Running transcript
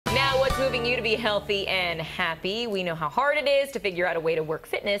moving you to be healthy and happy? We know how hard it is to figure out a way to work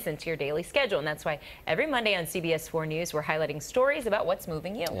fitness into your daily schedule, and that's why every Monday on CBS 4 News, we're highlighting stories about what's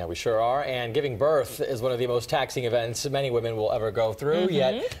moving you. Yeah, we sure are, and giving birth is one of the most taxing events many women will ever go through,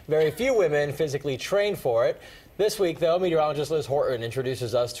 yet very few women physically train for it. This week, though, meteorologist Liz Horton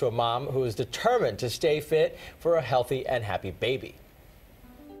introduces us to a mom who is determined to stay fit for a healthy and happy baby.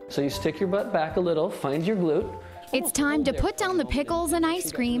 So you stick your butt back a little, find your glute. It's time to put down the pickles and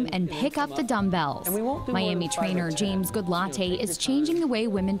ice cream and pick up the dumbbells. Miami trainer James Goodlatte is changing the way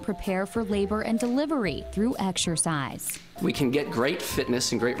women prepare for labor and delivery through exercise. We can get great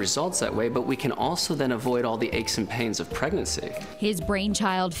fitness and great results that way, but we can also then avoid all the aches and pains of pregnancy. His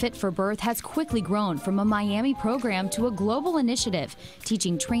brainchild, Fit for Birth, has quickly grown from a Miami program to a global initiative,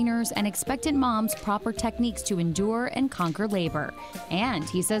 teaching trainers and expectant moms proper techniques to endure and conquer labor. And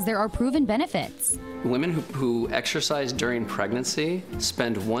he says there are proven benefits. Women who exercise during pregnancy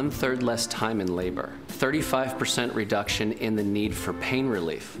spend 1/3 less time in labor. 35% reduction in the need for pain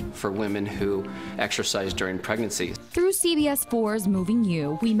relief for women who exercise during pregnancy. Through CBS 4's Moving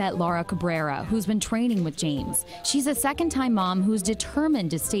You, we met Laura Cabrera, who's been training with James. She's a second-time mom who's determined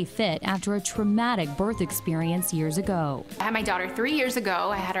to stay fit after a traumatic birth experience years ago. I had my daughter 3 years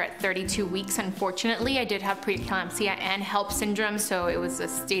ago. I had her at 32 weeks. Unfortunately, I did have preeclampsia and HELLP syndrome, so it was a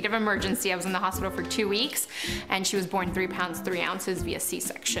state of emergency. I was in the hospital for 2 weeks, and she was born 3 pounds 3 ounces via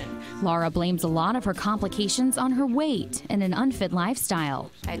C-section. Laura blames a lot of her complications on her weight and an unfit lifestyle.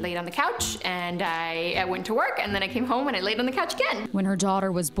 I laid on the couch, and I went to work, and then I came home and I laid on the couch again. When her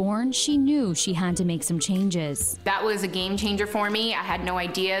daughter was born, she knew she had to make some changes. That was a game changer for me. I had no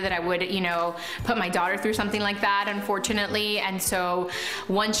idea that I would, put my daughter through something like that, unfortunately. And so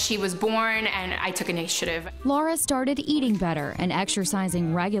once she was born, and I took initiative. Laura started eating better and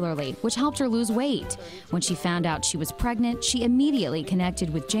exercising regularly, which helped her lose weight. When she found out she was pregnant, she immediately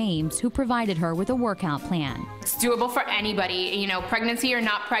connected with James, who provided her with a workout plan. It's doable for anybody, pregnancy or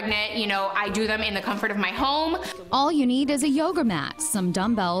not pregnant. I do them in the comfort of my home. All you need is a yoga mat, some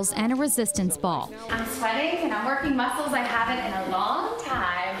dumbbells, and a resistance ball. I'm sweating and I'm working muscles I haven't in a long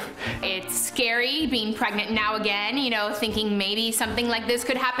time. It's scary being pregnant now again, thinking maybe something like this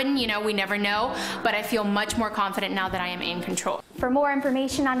could happen. We never know, but I feel much more confident now that I am in control. For more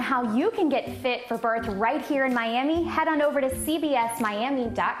information on how you can get fit for birth right here in Miami, head on over to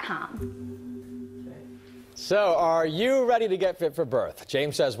cbsmiami.com. So, are you ready to get fit for birth?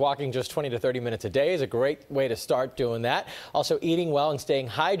 James says walking just 20 to 30 minutes a day is a great way to start doing that. Also, eating well and staying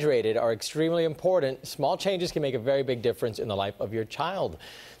hydrated are extremely important. Small changes can make a very big difference in the life of your child.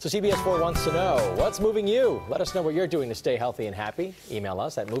 So CBS 4 wants to know, what's moving you? Let us know what you're doing to stay healthy and happy. Email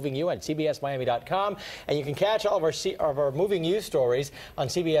us at movingyou@cbsmiami.com, and you can catch all of our Moving You stories on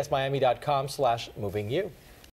cbsmiami.com/movingyou.